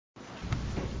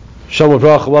Shalom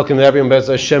Avracha, welcome to everyone. Bez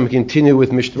Hashem, continue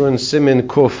with Mishmar Siman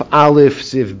Kuf Aleph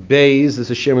Sif Beis. This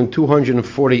is Shem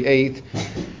 248.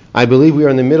 I believe we are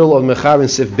in the middle of Mechav and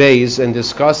Sif Beis and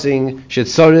discussing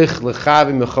Shetzorich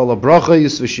Lechavim Mechol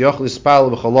Brachos V'Shioch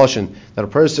Lispal V'Choloshin. That a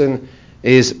person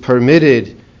is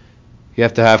permitted, you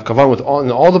have to have kavan with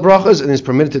all the brachas, and is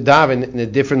permitted to daven in a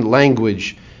different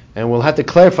language. And we'll have to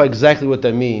clarify exactly what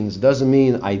that means. It doesn't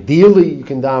mean ideally you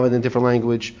can daven in a different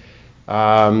language,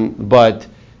 but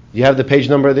you have the page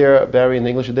number there, Barry, in the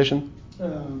English edition? Page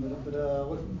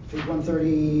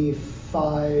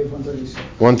 135, 136.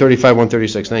 135,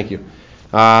 136, thank you.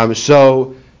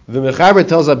 So, the Mechaber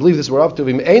tells, I believe this we're up to,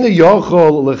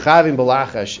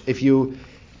 if you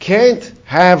can't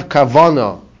have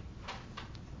kavana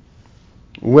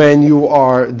when you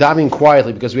are davening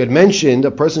quietly, because we had mentioned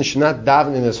a person should not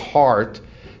daven in his heart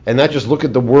and not just look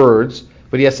at the words,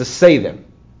 but he has to say them.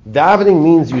 Davening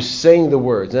means you're saying the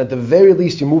words, and at the very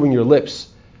least you're moving your lips.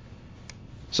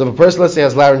 So if a person, let's say,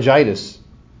 has laryngitis,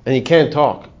 and he can't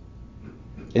talk,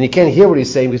 and he can't hear what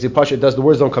he's saying because the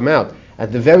words don't come out,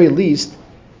 at the very least,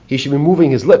 he should be moving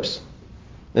his lips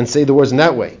and say the words in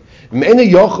that way.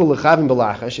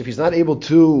 If he's not able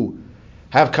to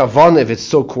have kavanah, if it's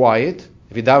so quiet,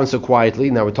 if he davens so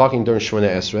quietly, now we're talking during Shemona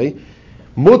Esrei,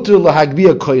 muter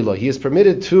lahagbiya koila, he is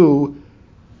permitted to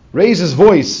raise his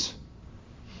voice.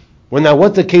 Well, now,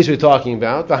 what's the case we're talking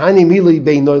about? That's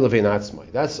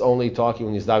only talking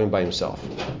when he's davening by himself.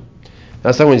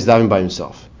 That's not when he's davening by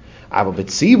himself. But when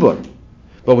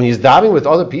he's davening with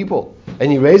other people, and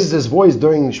he raises his voice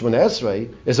during Shemona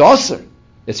Esrei, it's asr.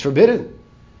 It's forbidden.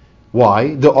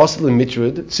 Why? The asr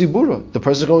l'mitrud tzibura. The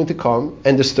person is going to come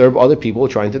and disturb other people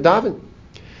trying to daven.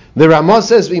 The Ramah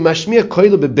says, Let's say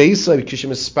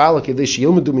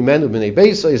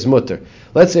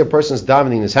a person is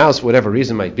davening in his house, for whatever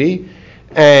reason might be,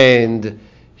 and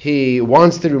he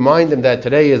wants to remind them that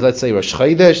today is, let's say, Rosh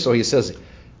Chodesh, so he says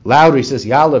louder, he says,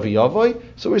 Ya'aleh v'yavoy.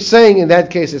 So we're saying in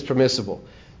that case it's permissible.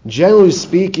 Generally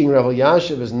speaking, Rav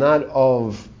Elyashiv is not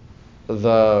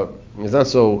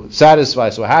so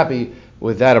satisfied, so happy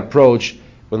with that approach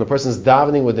when the person is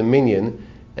davening with a minyan,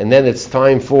 and then it's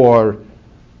time to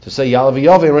say Ya'aleh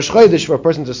v'yavoy in Rosh Chodesh, for a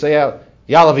person to say out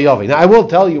Ya'aleh v'yavoy. Now I will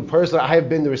tell you personally, I have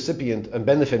been the recipient and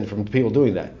benefited from people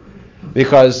doing that,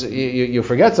 because you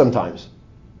forget sometimes,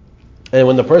 and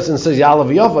when the person says Ya'aleh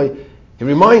v'yavoy, he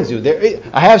reminds you.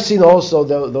 I have seen also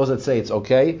those that say it's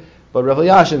okay, but Rav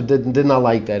Elyashiv did not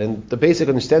like that. And the basic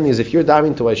understanding is, if you're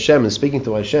diving to Hashem and speaking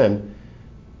to Hashem,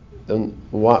 then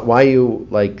why are you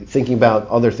thinking about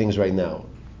other things right now?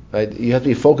 Right? You have to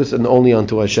be focused only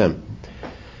onto Hashem.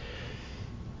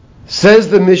 Says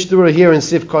the Mishnah here in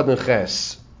Sif Katan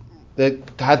Ches that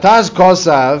Hataz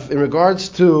Kosav in regards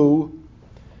to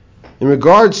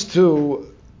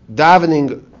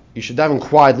davening, you should daven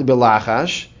quietly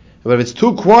belachash. But if it's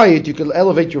too quiet, you can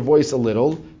elevate your voice a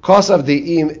little. Kosav de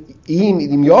im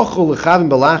yochul lechavim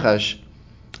belachash,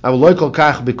 avloy kol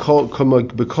kach bekol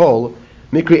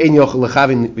mikri ein yochul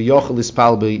lechavim beyochul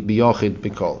ispal beyochid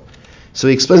bekol. So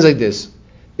he explains like this: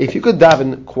 if you could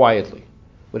daven quietly,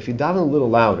 but if you daven a little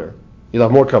louder, you'll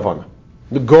have more kavanah.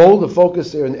 The goal, the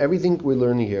focus there, and everything we're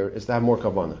learning here is to have more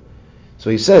kavanah. So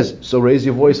he says, so raise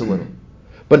your voice a little.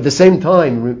 But at the same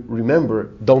time, remember,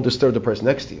 don't disturb the person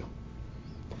next to you.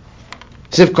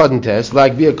 Sif Katan Tes,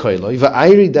 like be a koiloi,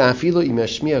 va'ayri da'afilo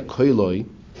imashmiya koiloi,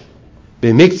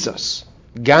 b'miktsas,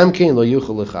 gam kein lo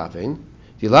yuchel lechavein,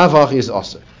 the lavach is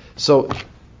aser. So,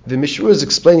 the Mishra is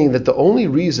explaining that the only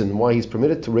reason why he's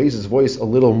permitted to raise his voice a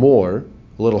little more,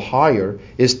 a little higher,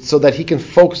 is so that he can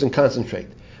focus and concentrate.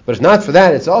 But if not for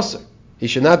that, it's also. He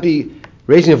should not be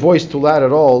raising a voice too loud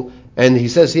at all. And he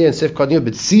says here in Sif Katan,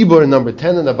 but Tzibur, number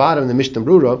 10 on the bottom in the Mishnah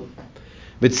Brura,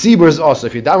 but Tzibur is also.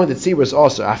 If you're down with the Tzibur is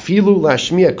also. Afilu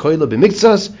lashmiya koila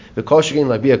b'miktsas, v'kol shegin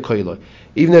labia koila.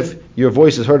 Even if your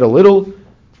voice is heard a little,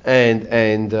 and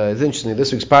it's interesting,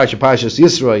 this week's Parashas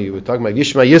Yisro, we were talking about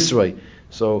Yishma Yisro.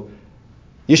 So,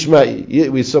 Yishma,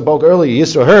 we spoke earlier,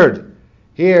 Yisro heard.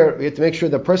 Here, we have to make sure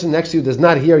the person next to you does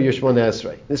not hear your Shemona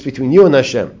Esrei. This is between you and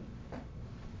Hashem.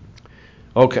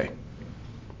 Okay.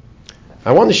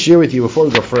 I want to share with you, before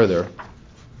we go further,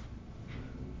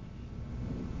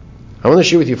 I want to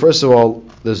share with you, first of all,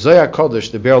 the Zohar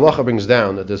Kodesh, the Be'er Halacha brings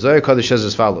down, that the Zohar Kodesh says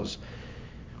as follows.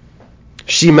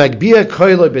 Shi magbia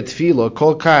koilo betfilo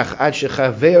kol kach ad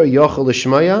shechaver yochel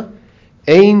l'shmaya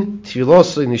ein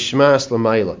tfilosoi nishmas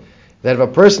l'mayla. That if a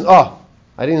person, I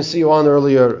didn't see you on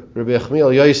earlier, Rabbi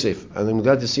Chmiel Yosef, and I'm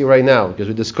glad to see you right now, because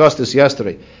we discussed this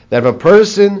yesterday, that if a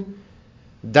person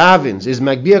davens, is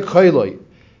magbia koiloi,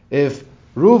 if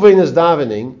Reuven is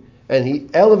davening, and he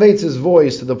elevates his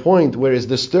voice to the point where it's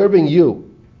disturbing you,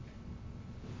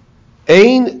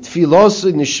 Ein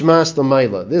tfilosu nishmas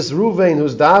l'mayla. This Ruvain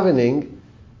who's davening,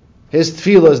 his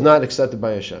tefillah is not accepted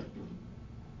by Hashem.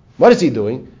 What is he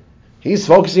doing? He's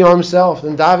focusing on himself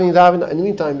and davening. In the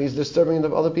meantime, he's disturbing the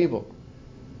other people.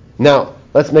 Now,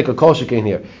 let's make a kol shekein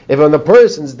here. If when the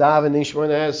person's davening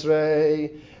Shemona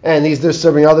Esrei and he's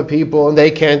disturbing other people and they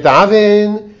can't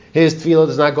daven, his tefillah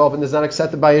does not go up and is not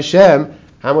accepted by Hashem,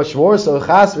 how much more so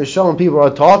chas v'shalom people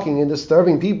are talking and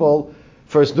disturbing people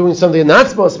for doing something they're not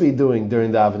supposed to be doing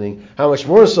during davening. How much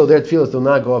more so their tefillahs do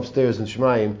not go upstairs in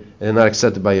Shemayim and are not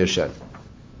accepted by Hashem.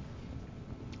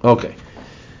 Okay.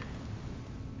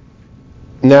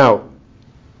 Now,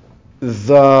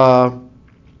 the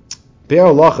Be'er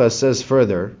Halacha says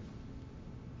further,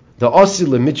 the Osi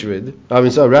Lemitrid,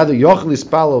 Yochel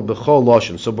Ispalel B'chol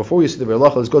Loshen. So before you see the Be'er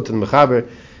Halacha, let's go to the Mechaber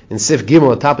in Sif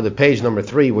Gimel, at the top of the page, number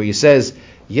 3, where he says,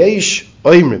 Yesh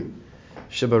Oimrim,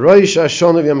 Shebaroish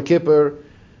Hashon Yom Kippur,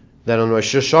 that on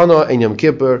Rosh Hashanah and Yom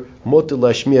Kippur, Motel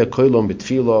Lashmiya Koilom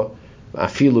B'tfilo,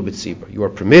 Afilu B'tzibur. You are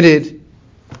permitted,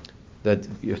 that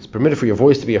it's permitted for your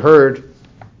voice to be heard,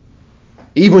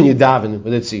 even when you daven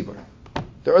with a tzibur.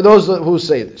 There are those who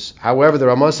say this. However, the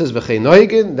Ramah says v'chei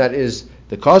noigin, that is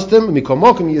the custom.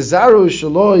 Mikomokim yizaru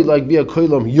shaloi like bia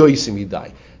koilom yoisim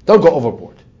yidai. Don't go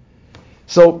overboard.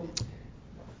 So,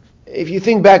 if you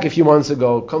think back a few months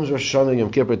ago, comes Rosh Hashanah Yom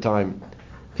Kippur time,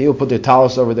 people put their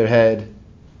talis over their head.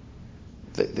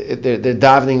 They're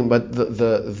davening, but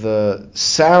the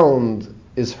sound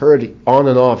is heard on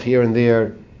and off here and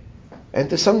there, and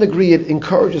to some degree it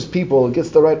encourages people. It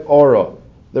gets the right aura,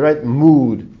 the right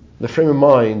mood, the frame of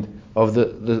mind of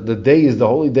the days, the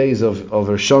holy days of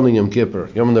Rosh Hashanah Yom Kippur,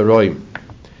 Yom Neroim.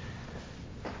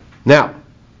 Now,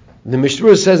 the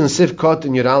Mishnah says in Sif Kot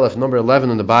in Yud Aleph, number 11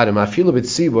 on the bottom, Afilu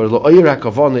b'tzibur lo oyer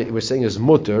hakavana, we're saying is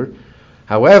mutter.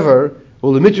 However,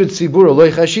 we're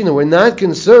not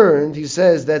concerned, he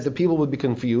says, that the people would be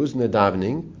confused in their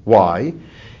davening. Why?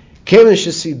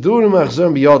 Since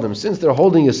they're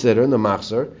holding a siddur in the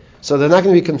machzor, so they're not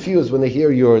going to be confused when they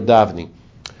hear your davening.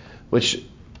 Which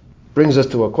brings us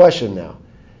to a question now.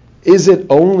 Is it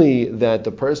only that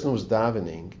the person who's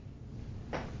davening,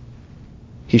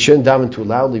 he shouldn't daven too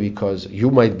loudly because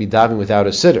you might be davening without a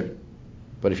siddur?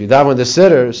 But if you daven with a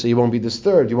siddur, so you won't be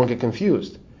disturbed, you won't get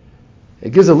confused.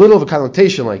 It gives a little of a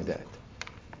connotation like that.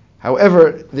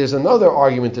 However, there's another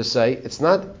argument to say, it's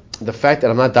not the fact that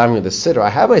I'm not davening with a siddur. I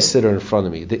have my siddur in front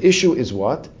of me. The issue is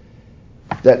what?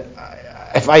 That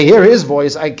if I hear his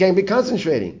voice, I can't be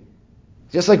concentrating.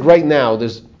 Just like right now,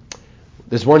 there's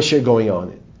one shit going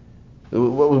on.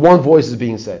 One voice is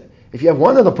being said. If you have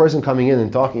one other person coming in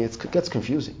and talking, it gets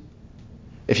confusing.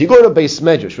 If you go to a Beis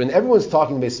Medrash, when everyone's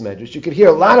talking Beis Medrash, you can hear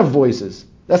a lot of voices.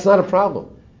 That's not a problem.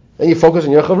 Then you focus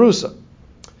on your chavrusa.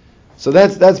 So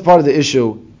that's part of the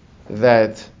issue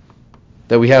that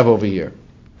we have over here.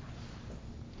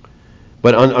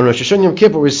 But on Rosh Hashanah Yom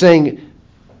Kippur, we're saying,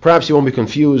 perhaps you won't be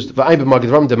confused. However,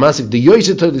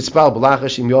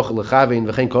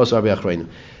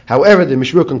 the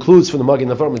Mishra concludes from the Magen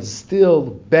Avraham, it's still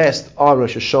best on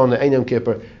Rosh Hashanah and Yom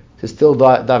Kippur to still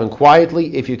daven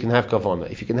quietly if you can have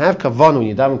kavanah. If you can have kavanah when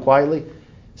you daven quietly,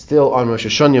 still on Rosh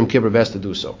Hashanah Yom Kippur, best to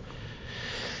do so.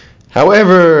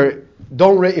 However,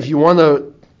 if you want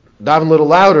to daven a little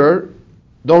louder,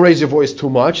 don't raise your voice too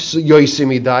much. So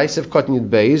yoisimidai, sefkot nid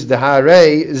beis, the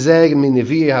harei zeg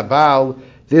minivi habal.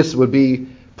 This would be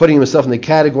putting himself in the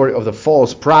category of the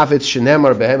false prophets.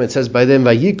 Shenemar behem. It says by them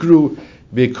vayikru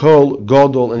bikol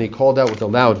godol, and he called out with a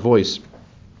loud voice.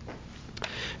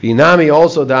 Vinami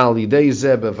also dal lidei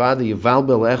ze bevadi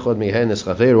yivalbel echod mihenes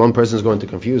chaver. One person is going to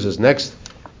confuse his next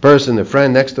person, the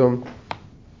friend next to him.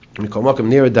 The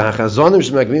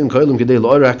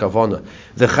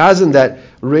chazan that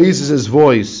raises his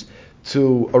voice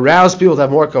to arouse people to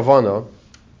have more kavanah,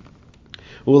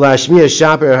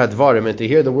 and to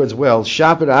hear the words well,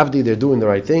 shaper avdi, they're doing the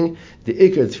right thing. The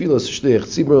ikar tefillah shliach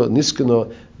tzibur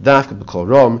niskano dafka b'kol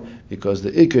rom, because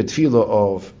the ikar tefillah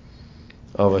of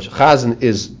a chazan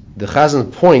is, the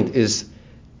chazan's point is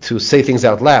to say things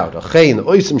out loud.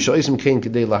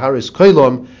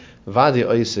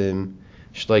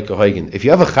 If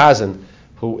you have a chazan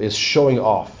who is showing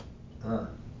off,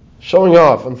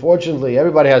 unfortunately,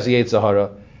 everybody has the Yetzer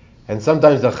Hara, and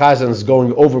sometimes the chazan is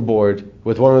going overboard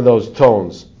with one of those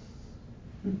tones.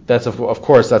 That's of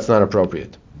course that's not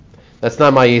appropriate. That's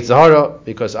not my Yetzer Hara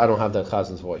because I don't have that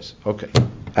chazan's voice. Okay,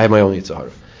 I have my own Yetzer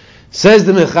Hara. Says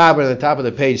the Mechaber at the top of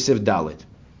the page, Siv Dalit.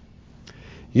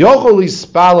 Yochol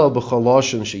ispalel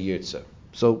b'choloshen sheyirtzeh.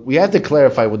 So we have to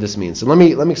clarify what this means. So let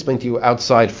me explain to you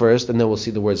outside first, and then we'll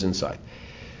see the words inside.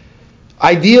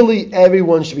 Ideally,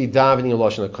 everyone should be davening a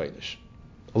Lashon HaKodesh.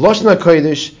 A Lashon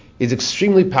HaKodesh is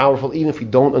extremely powerful, even if you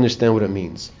don't understand what it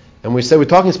means. And we're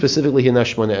talking specifically here in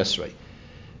Shemona Esrei.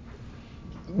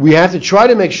 We have to try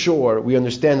to make sure we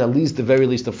understand at least the very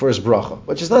least the first bracha,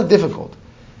 which is not difficult.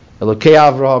 Elokei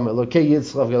Avraham, Elokei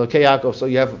Yitzchak, Elokei Yaakov. So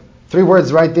you have 3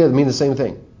 words right there that mean the same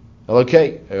thing.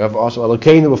 Elokei. You have also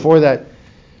Elokeinu before that.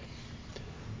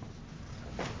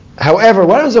 However,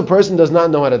 what if a person does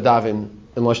not know how to daven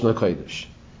in Lashon HaKodesh?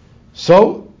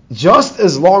 So, just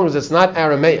as long as it's not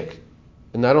Aramaic,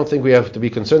 and I don't think we have to be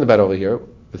concerned about over here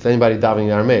with anybody davening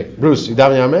in Aramaic. Bruce, you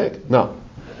davening in Aramaic? No.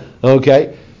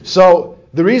 Okay. So,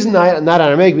 the reason not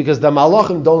Aramaic, because the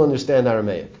Malachim don't understand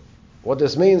Aramaic. What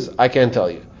this means, I can't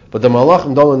tell you. But the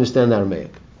Malachim don't understand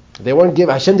Aramaic.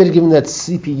 Hashem didn't give them that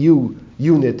CPU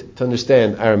unit to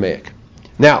understand Aramaic.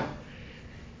 Now,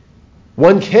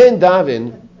 one can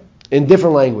daven in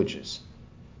different languages.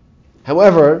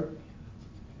 However,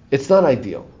 it's not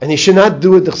ideal. And he should not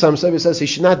do it, the Chassam Sofer says, he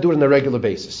should not do it on a regular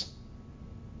basis.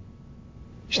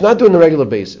 He should not do it on a regular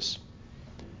basis.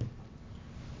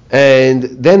 And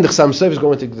then the Chassam Sofer is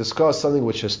going to discuss something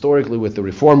which historically with the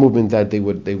Reform movement that they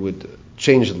would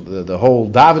change the whole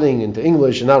davening into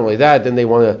English, and not only that, then they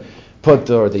want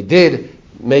to they did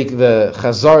make the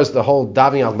Chazars, the whole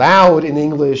davening out loud in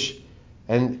English.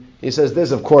 And he says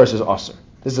this of course is Asr.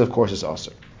 This of course is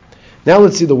Asr. Now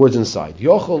let's see the words inside.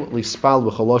 Yochel lispal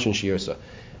b'choloshin shirsa.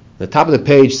 The top of the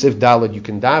page, Sif Dalet, you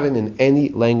can daven in any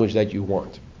language that you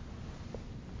want.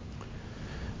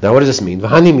 Now what does this mean?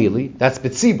 V'hani mili, that's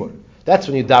betzibur. That's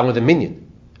when you daven with a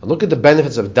minyan. And look at the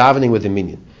benefits of davening with a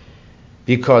minyan.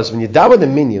 Because when you daven with a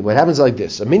minyan, what happens is like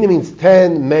this. A minyan means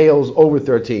 10 males over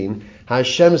 13.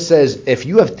 Hashem says, if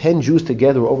you have 10 Jews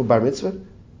together over bar mitzvah,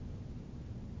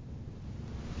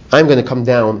 I'm going to come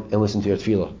down and listen to your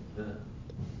tefillah.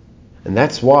 And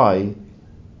that's why,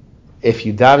 if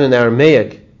you daven in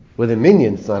Aramaic with a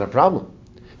minyan, it's not a problem.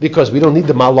 Because we don't need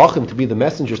the malachim to be the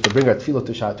messengers to bring our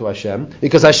tefillah to Hashem,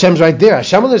 because Hashem's right there.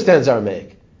 Hashem understands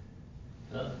Aramaic.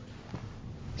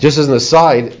 Just as an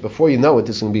aside, before you know it,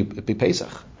 this is going to be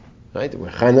Pesach. Right?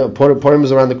 Purim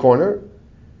is around the corner, and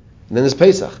then there's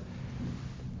Pesach.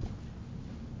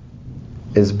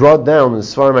 It's brought down in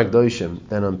Sfarim HaKadoshim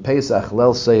that on Pesach,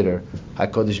 Leil Seder,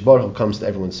 HaKadosh Baruch Hu comes to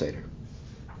everyone's Seder.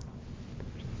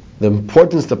 The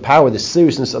importance, the power, the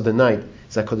seriousness of the night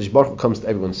is that HaKadosh Baruch Hu comes to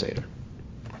everyone's Seder.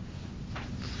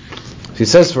 So he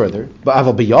says further, by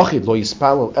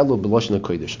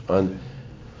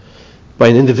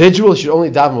an individual, he should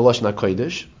only daven Lashon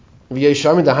HaKodesh.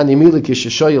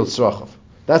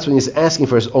 That's when he's asking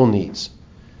for his own needs.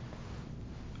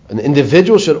 An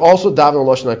individual should also daven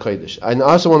Lashon HaKodesh. I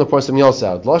also want to point something else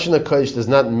out. Lashon HaKodesh does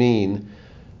not mean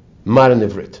Modern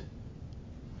Ivrit.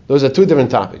 Those are 2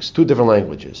 different topics, 2 different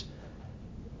languages.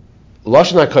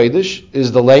 Lashon HaKodesh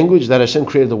is the language that Hashem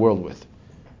created the world with.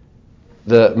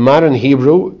 The modern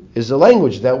Hebrew is a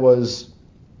language that was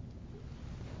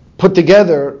put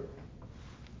together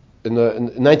in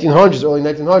the 1900s, early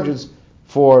 1900s,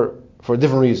 for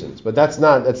different reasons. But that's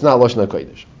not Lashon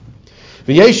HaKodesh.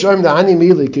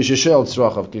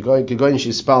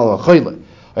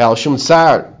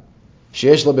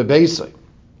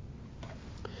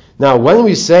 Now, when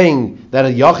we're saying that a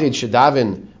Yachid should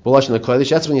daven B'Lashon HaKodesh,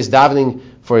 that's when he's davening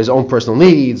for his own personal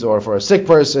needs, or for a sick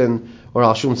person, or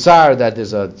Al Shum Tsar, that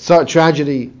there's a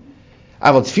tragedy.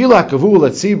 Aval Tefillah Kavu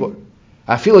L'Tzibur.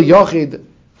 Afilo Yachid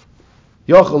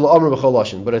Yachol L'Omer B'Chol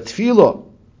Lashon. But a Tefillah,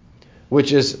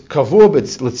 which is Kavu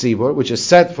L'Tzibur, which is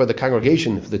set for the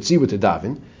congregation, for the Tzibur to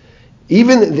daven,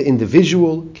 even the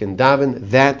individual can daven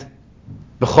that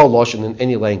B'Chol Lashon in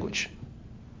any language.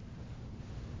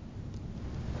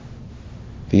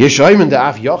 And then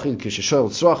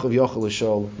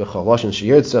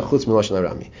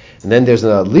there's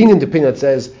an lenient opinion that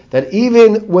says that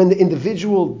even when the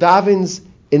individual davens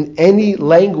in any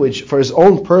language for his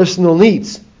own personal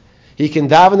needs, he can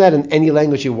daven that in any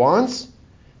language he wants,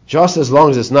 just as long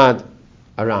as it's not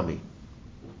Arami.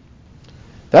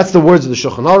 That's the words of the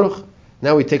Shulchan Aruch.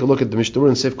 Now we take a look at the Mishnah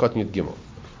in Sif Katan Yud Gimel,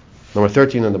 number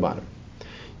 13 on the bottom.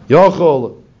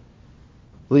 Yochol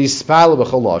lispal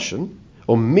b'chol lashon.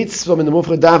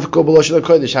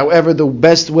 However, the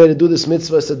best way to do this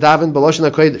mitzvah is to daven b'Lashon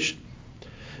HaKodesh.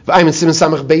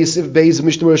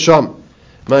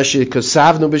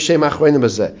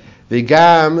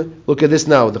 Look at this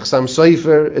now. The Chassam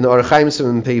Sofer in the Orach Chaim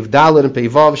in Peiv Dalet and Peiv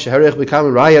Vav Sheharech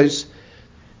B'Kam Rayos.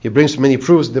 He brings many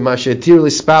proofs. The Mashetir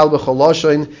Lispal B'Chol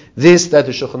Lashon. This that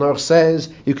the Shulchan Aruch says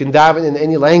you can daven in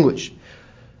any language.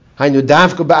 Hainu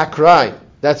Davka Ba'Akrai.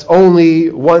 That's only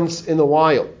once in a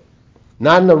while.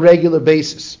 Not on a regular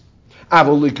basis. But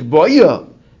to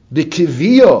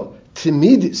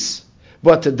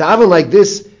daven like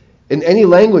this in any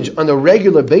language on a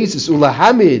regular basis,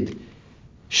 ulahamid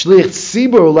shlich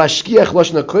tzibur lashkiach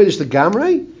lashon hakodesh the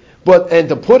gamrei, and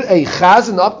to put a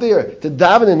chazan up there to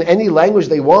daven in any language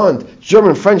they want,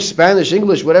 German, French, Spanish,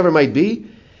 English, whatever it might be,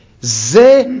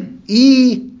 ze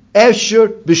I esher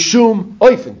b'shum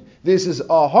oifen. This is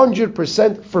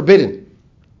 100% forbidden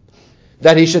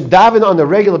that he should daven on a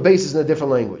regular basis in a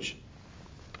different language.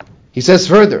 He says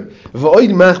further,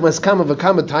 v'oid machmas kama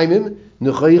v'kama taimim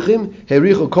nuchaychim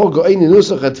herichu kol go'ein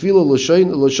nusach atfilu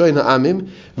l'shoin ha'amim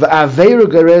v'aveira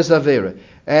garez aveira.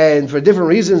 And for different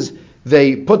reasons,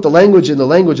 they put the language in the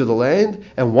language of the land,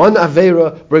 and one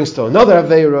aveira brings to another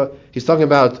aveira. He's talking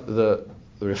about the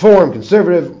reform,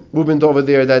 conservative movement over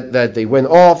there that they went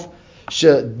off.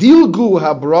 Shedilgu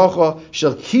habracha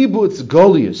shel kibbutz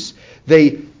golius.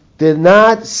 They did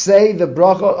not say the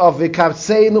bracha of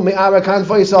v'kavtzeinu me'arakan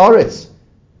v'yisaretz.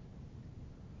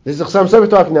 This is Chassam Sofer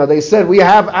talking now. They said, we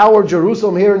have our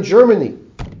Jerusalem here in Germany.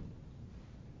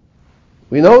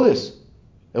 We know this.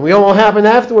 And we know what happened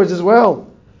afterwards as well.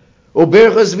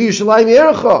 Uberchas v'yishlayim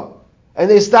yercha. And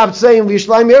they stopped saying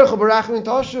v'yishlayim yercha barachim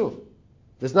tashuv.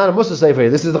 This is not a Musa Sefer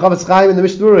here. This is the Chavetz Chaim and the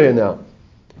Mishnah here now.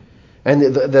 And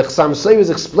the Chassam Sofer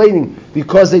is explaining,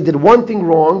 because they did one thing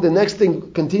wrong, the next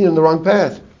thing continued on the wrong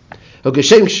path. The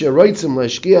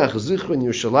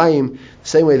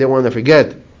same way they want to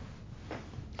forget.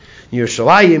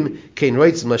 Yerushalayim kein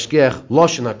roitzim lashkiach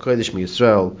lashon hakodesh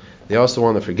miYisrael. They also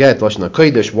want to forget lashon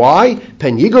hakodesh. Why?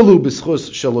 Pen yigalu b'schus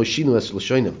shaloshinu es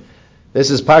lashonim. This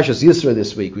is Parshas Yisro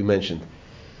this week. We mentioned.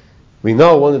 We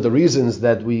know one of the reasons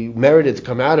that we merited to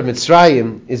come out of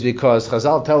Mitzrayim is because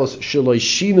Chazal tell us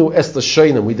shaloshinu es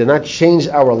lashonim. We did not change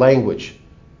our language.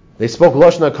 They spoke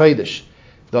lashon hakodesh.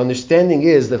 The understanding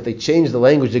is that if they change the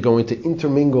language, they're going to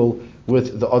intermingle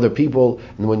with the other people,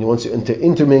 and once you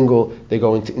intermingle, they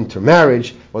go into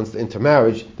intermarriage. Once the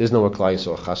intermarriage, there's no Klai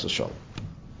or Chas V'Shalom.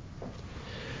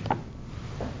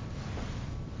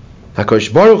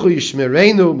 HaKadosh Baruch Hu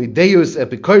yishmereinu mideus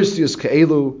epikorsius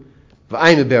ke'elu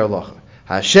v'ayim be'er lacha.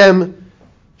 Hashem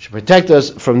should protect us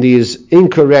from these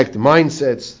incorrect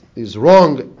mindsets, these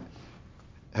wrong,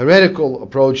 heretical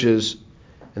approaches.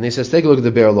 And he says, take a look at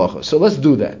the Be'er Lacha. So let's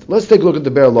do that. Let's take a look at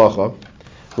the Be'er Lacha,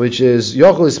 which is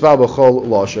Yochel Ispal B'chol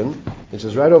Lashon, which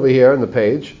is right over here on the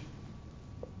page.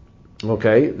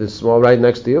 Okay, this is small right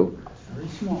next to you. Very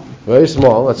small. Very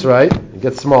small, that's right. It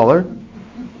gets smaller.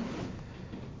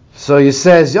 So he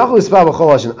says, Yochel Ispal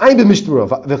B'chol Lashon, Ein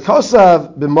b'mishturav,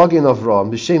 v'chosav b'magin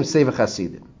Avram, b'shem Sefer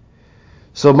Chasidim.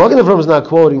 So Magen Avram is not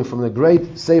quoting from the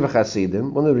great Sefer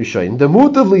Chasidim, one of the Rishonim. The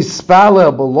mutav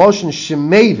lispalel b'lashon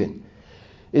shemevin.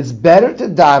 It's better to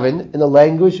daven in a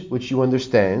language which you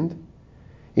understand.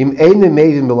 If you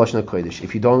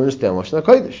don't understand Lashon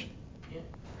HaKodesh.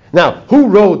 Now, who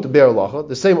wrote the Be'er Lacha?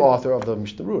 The same author of the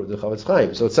Mishnah Berurah, the Chavetz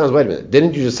Chaim. So it sounds, wait a minute,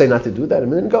 didn't you just say not to do that a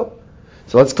minute ago?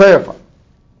 So let's clarify.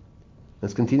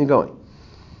 Let's continue going.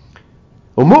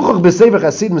 That's what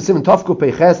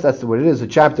it is, the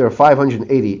chapter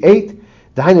 588.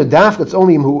 It's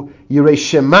only who Yirei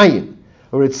Shemayim.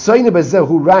 Or it's only if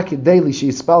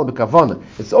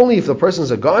the person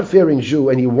is a God-fearing Jew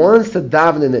and he wants to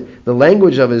daven in the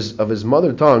language of his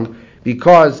mother tongue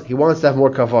because he wants to have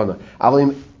more kavanah.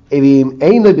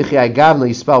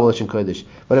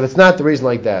 But if it's not the reason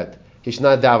like that, he should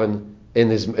not daven in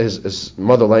his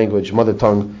mother language, mother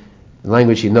tongue, the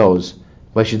language he knows,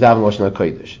 but he should daven Lashon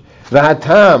HaKodesh.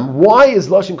 Why is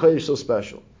Lashon Kodesh so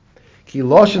special? It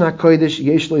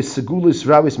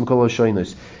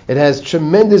has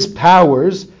tremendous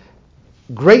powers,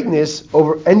 greatness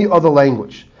over any other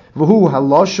language. This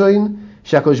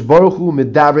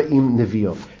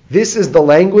is the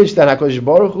language that HaKadosh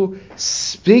Baruch Hu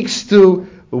speaks to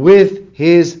with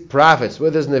his prophets,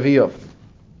 with his Nevi'ot.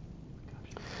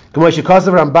 When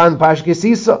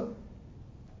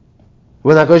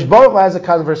HaKadosh Baruch Hu has a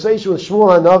conversation with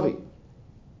Shmuel HaNavi, it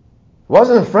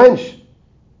wasn't in French.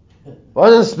 It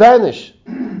wasn't in Spanish.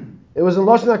 It was in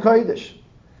Lashon HaKodesh.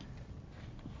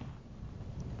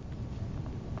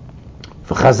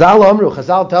 For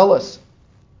Chazal tell us,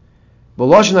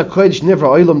 B'Lashon HaKodesh Nivra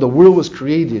Olam, the world was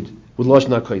created with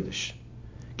Lashon HaKodesh.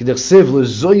 K'dersiv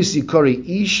l'zoyis yikari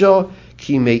isha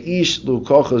ki meish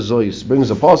l'ukocha zoyis.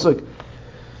 Brings a pasuk in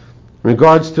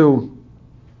regards to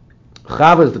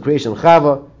Chava, the creation of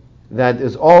Chava, that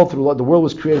is all through the world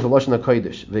was created with Lashon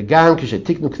HaKodesh. V'gam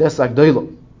kishetiknu knesset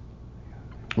agdoila.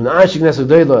 When the Anshe Knesset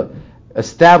Agdoila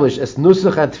established as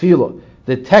Nusach HaTfilah,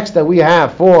 the text that we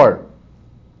have for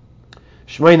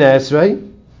Shemona Esrei,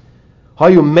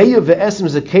 Hayu Meya ve'esem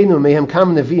Zakenim Mehem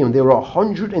Kam Neviim. There were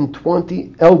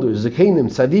 120 elders, Zakenim,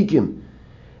 Tzadikim,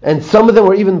 and some of them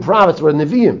were even prophets, were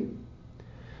Neviim.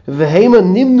 V'hema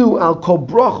nimnu al kol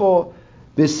bracha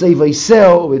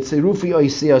b'seivaisel v'tzerufi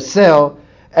oisiyasel,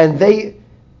 and they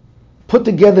put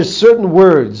together certain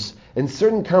words and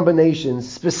certain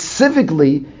combinations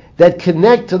specifically that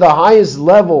connect to the highest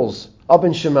levels up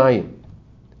in Shemayim.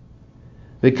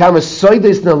 With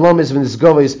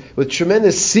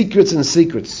tremendous secrets and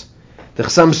secrets. The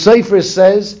Chassam Sofer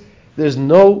says there's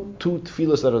no two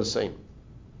tefillos that are the same.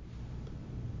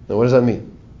 Now what does that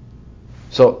mean?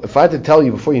 So if I had to tell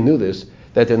you before you knew this,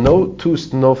 that there are no two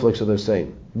snowflakes that are the same,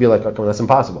 you'd be like, oh, come on, that's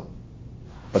impossible.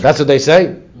 But that's what they say.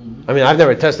 Mm-hmm. I mean, I've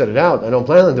never tested it out. I don't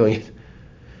plan on doing it.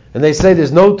 And they say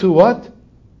there's no two what?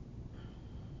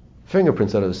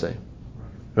 Fingerprints that are the same.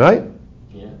 Right?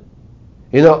 Yeah.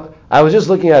 You know, I was just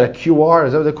looking at a QR,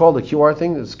 is that what they call the QR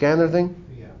thing, the scanner thing?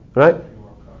 Yeah. Right?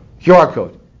 QR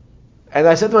code. And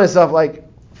I said to myself, like,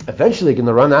 eventually you're going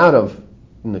to run out of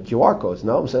the QR codes.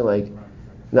 No, I'm saying like,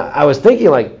 now I was thinking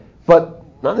like, but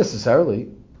not necessarily.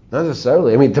 Not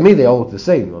necessarily. I mean, to me they all look the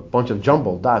same, a bunch of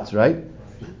jumbled dots, right?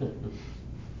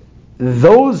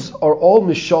 Those are all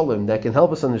mishalim that can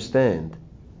help us understand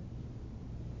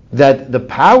that the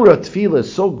power of tefillah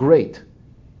is so great.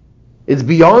 It's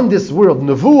beyond this world.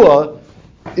 Nevuah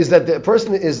is that the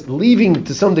person is leaving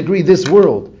to some degree this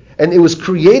world, and it was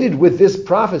created with this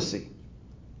prophecy.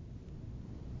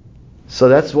 So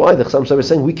that's why the Chassam Sofer is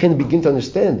saying we can begin to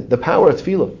understand the power of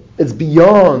tefillah. It's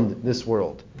beyond this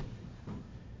world.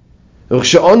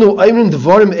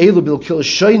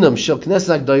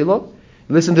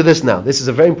 Listen to this now. This is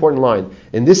a very important line.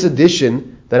 In this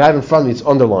edition that I have in front of me, it's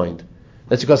underlined.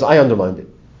 That's because I underlined it.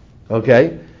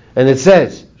 Okay? And it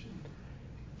says,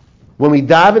 when we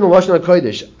daven in Lashon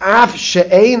HaKodesh, af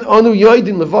she'ein anu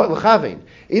yoidin lechavein,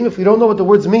 even if we don't know what the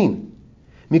words mean,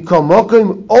 mikol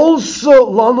mokim also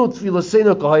lanu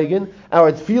tfilaseinu kahagen,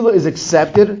 our tefillah is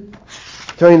accepted.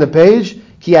 Turning the page,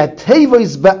 ki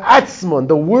atevos ba'atzmon,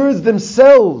 the words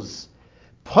themselves,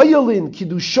 payolin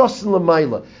kidushasin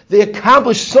l'mayla, they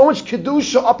accomplish so much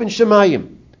kedusha up in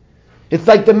Shemayim. It's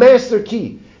like the master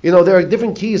key. You know, there are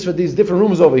different keys for these different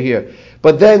rooms over here.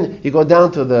 But then you go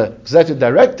down to the executive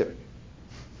director.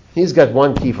 He's got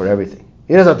one key for everything.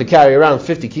 He doesn't have to carry around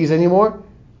 50 keys anymore.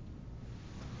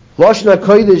 Lashon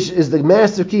HaKodesh is the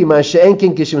master key,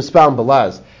 ma'ashe'enkin kishim spam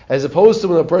belaz, as opposed to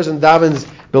when a person davens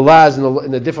belaz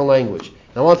in a different language.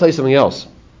 Now I want to tell you something else.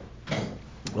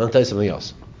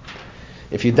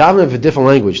 If you daven in a different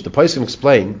language, the person can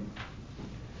explain,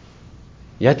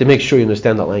 you have to make sure you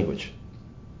understand that language.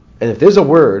 And if there's a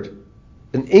word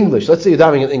in English, let's say you're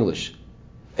davening in English,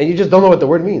 and you just don't know what the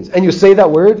word means, and you say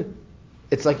that word,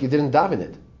 it's like you didn't daven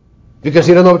it, because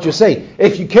you don't know what you're saying.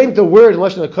 If you came to a word in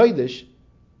Lashon HaKodesh,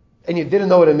 and you didn't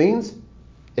know what it means,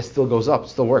 it still goes up, it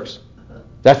still works.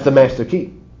 That's the master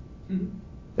key.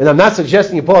 And I'm not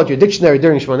suggesting you pull out your dictionary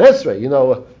during Shemona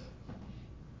Esrei,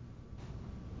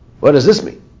 what does this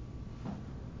mean?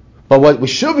 But what we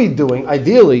should be doing,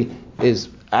 ideally, is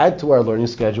add to our learning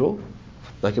schedule,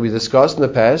 like we discussed in the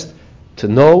past, to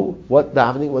know what the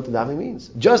davening means.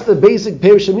 Just the basic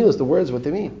Perush HaMilos, the words, what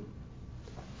they mean.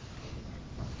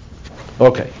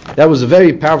 Okay, that was a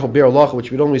very powerful Be'er Halacha, which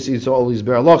we don't really see to all these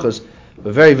Be'er Halachas,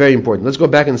 but very, very important. Let's go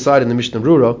back inside in the Mishnah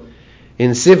Brura,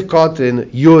 in Sivkot in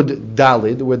Yud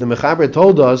Dalid, where the Mechaber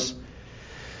told us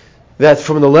that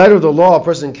from the letter of the law, a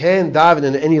person can daven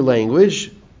in any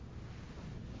language.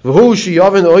 V'hu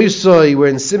sheyaven oisoi, we're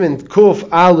in Siman Kuf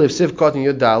Aleph Sivkot in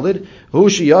Yud Dalid. V'hu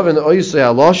sheyaven oisoi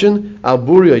haloshin al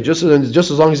buriyoi, just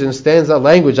as long as he understands that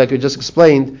language, like we just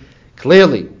explained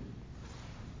clearly.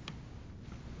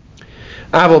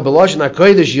 But by Lashon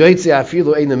HaKodesh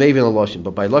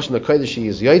he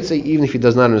is Yotze, even if he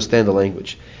does not understand the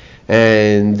language.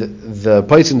 And the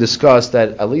Paisim discussed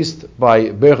that at least by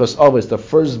Berachos Avos, the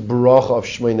first bracha of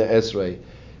Shemona Esrei,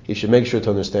 he should make sure to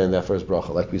understand that first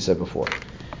bracha, like we said before.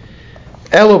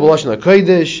 Elo b'Lashon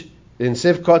HaKodesh, in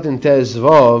Sivkot in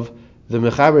Tezvav, the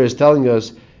Mechaber is telling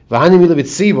us, V'hani mila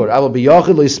b'tzibor, I will be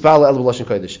yachid lo yispal elo b'Lashon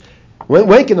HaKodesh.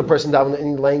 When can a person daven in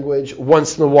any language?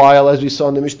 Once in a while, as we saw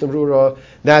in the Mishnah Brura,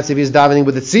 that's if he's davening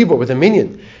with a tzibur, with a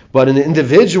minyan. But an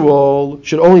individual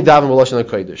should only daven with Lashon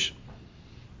HaKodesh.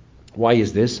 Why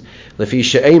is this?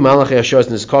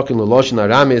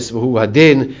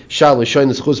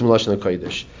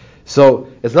 So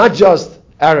it's not just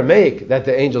Aramaic that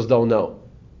the angels don't know,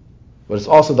 but it's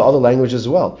also the other language as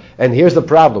well. And here's the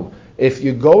problem: if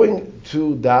you're going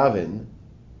to daven,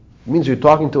 it means you're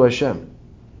talking to Hashem.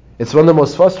 It's one of the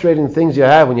most frustrating things you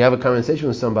have when you have a conversation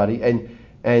with somebody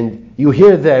and you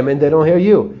hear them and they don't hear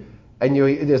you. And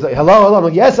there's like, hello. I'm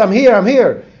like, yes, I'm here.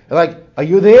 And like, are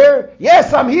you there?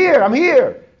 Yes, I'm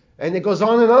here. And it goes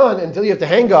on until you have to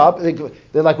hang up.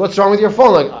 They're like, "What's wrong with your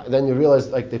phone?" Like, then you realize,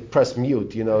 like, they press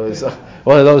mute. It's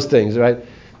one of those things, right?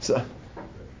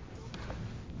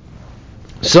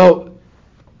 So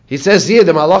he says here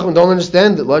the Malachim don't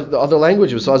understand the other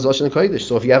language besides Lashon Kodesh.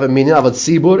 So if you have a meaning of a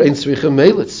tzibur, ein tzricha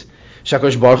meilitz.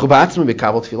 Shakosh Baruch Hu ba'atzmi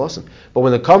b'kabel tfilosim. But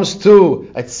when it comes to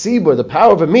a tzibur, the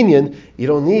power of a minyan, you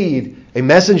don't need a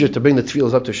messenger to bring the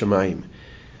tefillos up to Shemayim.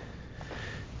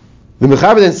 The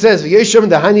Mechaber then says, "V'yeshem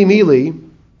dahani mili."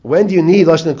 When do you need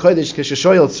Lashon Kodesh?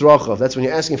 K'sheshoyel tzrochav. That's when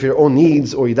you're asking for your own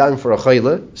needs or you're diving for a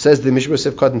chayla. Says the Mishmar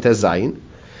Sivkot and Tez Zayin.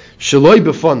 Shaloi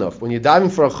b'fonav. When you're diving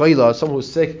for a chayla, someone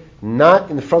who's sick, not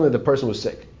in front of the person who's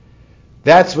sick.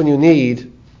 That's when you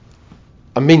need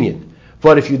a minyan.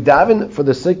 But if you daven for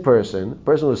the sick person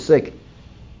who's sick,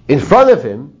 in front of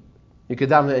him, you can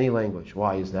daven in any language.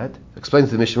 Why is that?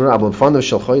 Explains the Mishnah.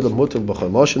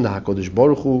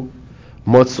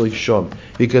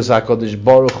 Because HaKadosh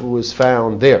Baruch Hu is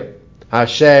found there.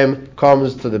 Hashem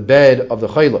comes to the bed of the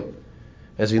chayla.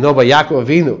 As we know by Yaakov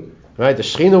Avinu, right? The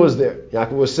Shechina was there.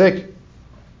 Yaakov was sick.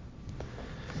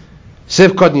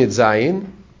 Sivkot Yud Zayin.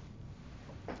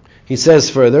 He says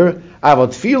further, Avot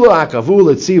tefillah akavu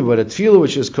letzibur, a tefillah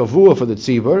which is kavua for the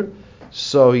tzibur.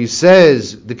 So he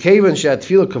says, the kavan shat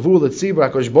tefillah kavua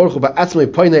letzibur, HaKadosh Baruch Hu ba'atzmei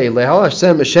poinei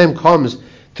eleha, Hashem comes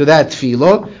to that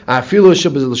tefillah. Afilu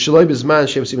shaloi bizman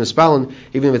shem sim espalon,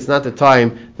 even if it's not the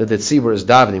time that the tzibur is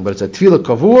davening, but it's a tefillah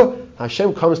kavua.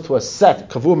 Hashem comes to a set.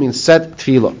 Kavua means set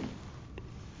tefillah.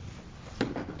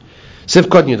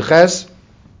 Sivkot Yud Ches.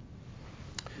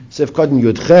 Sivkot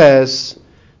Yud Ches.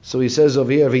 So he says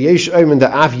over here, "V'yesh oimen da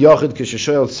af yachid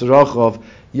k'sheshoyel tzarachov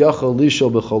yachol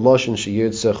lishol b'choloshin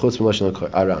sheyirtzeh chutz m'lashon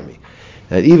arami."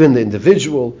 That even the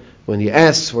individual, when he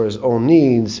asks for his own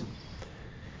needs,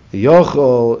 the af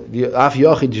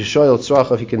yachid k'sheshoyel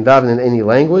tzarachov, he can daven in any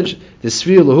language. This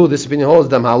opinion holds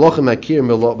that malachim akir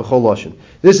b'choloshin.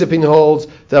 This opinion holds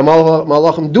that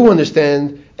malachim do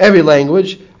understand every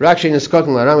language. Rakshin is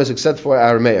skokin l'aramis except for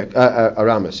Aramaic,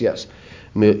 Aramis. Yes.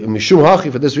 Mishum hachi,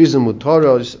 for this reason,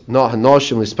 mutaros not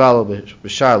hanoshim lispalo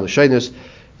b'shar l'shenis.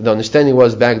 The understanding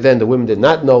was back then the women did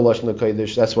not know Lashon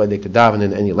HaKodesh, that's why they could daven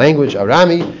in any language.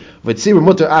 Arami, v'tzibur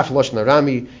mutar af Lashon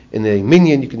Arami. In the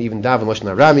minyan, you can even daven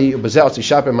Lashon Arami. U'bazeh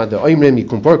tzishaper mad oimrim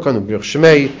yikum porkon u'b'ruch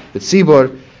shmei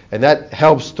v'tzibur, and that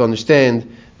helps to understand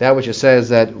that which it says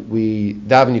that we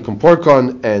daven yikum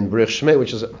porkon and b'ruch shmei,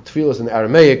 which is tefillos in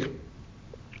Aramaic,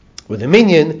 with the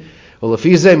minyan. So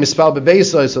therefore,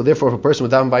 if a person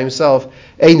would daven by himself,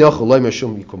 he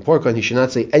should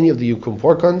not say any of the Yukum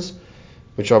Porkons,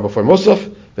 which are before Musaf.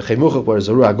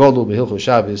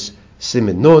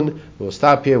 We'll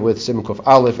stop here with Siman Kuf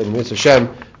Aleph, and Mitzvah Hashem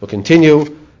will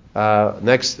continue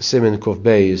next Siman Kuf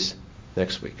Beis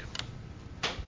next week.